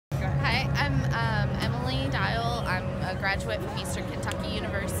I'm Emily Dial. I'm a graduate from Eastern Kentucky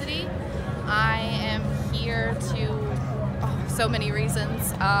University. I am here so many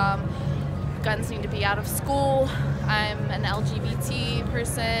reasons. Guns need to be out of school. I'm an LGBT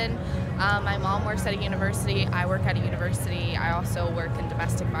person. My mom works at a university. I work at a university. I also work in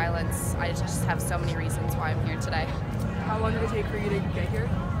domestic violence. I just have so many reasons why I'm here today. How long did it take for you to get here?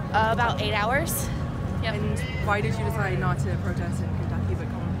 About 8 hours. Yep. And why did you decide not to protest in Kentucky but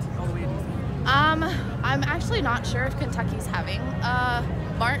come all the way to DC? I'm actually not sure if Kentucky's having a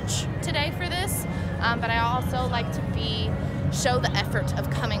march today for this, but I also like to show the effort of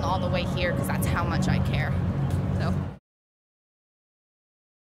coming all the way here because that's how much I care.